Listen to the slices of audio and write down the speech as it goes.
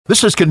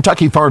This is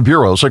Kentucky Farm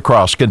Bureaus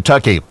across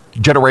Kentucky.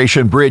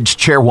 Generation Bridge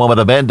Chairwoman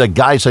Amanda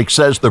Geisick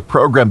says the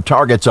program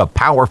targets a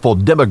powerful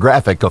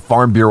demographic of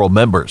Farm Bureau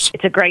members.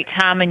 It's a great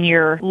time in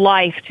your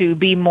life to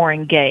be more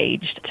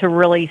engaged, to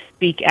really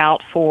speak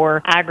out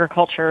for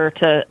agriculture,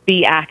 to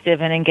be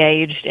active and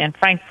engaged in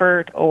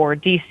Frankfort or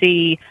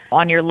D.C.,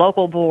 on your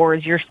local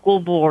boards, your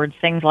school boards,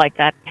 things like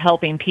that,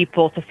 helping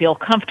people to feel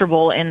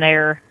comfortable in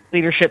their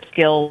leadership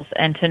skills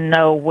and to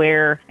know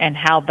where and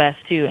how best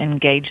to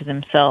engage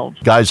themselves.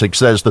 Geisick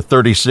says the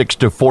 36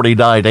 to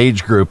 49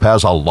 age group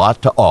has a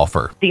lot to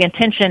offer. The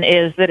intention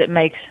is that it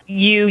makes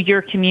you,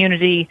 your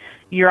community,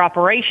 your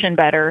operation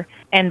better,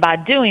 and by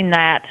doing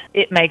that,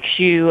 it makes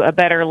you a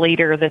better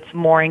leader that's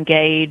more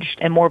engaged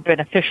and more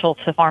beneficial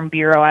to Farm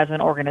Bureau as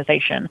an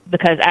organization.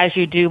 Because as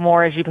you do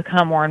more, as you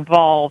become more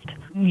involved,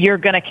 you're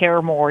going to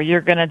care more.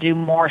 You're going to do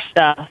more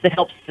stuff that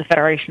helps the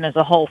Federation as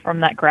a whole from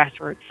that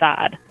grassroots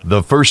side.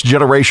 The First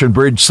Generation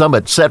Bridge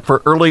Summit set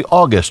for early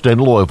August in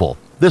Louisville.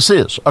 This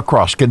is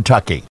Across Kentucky.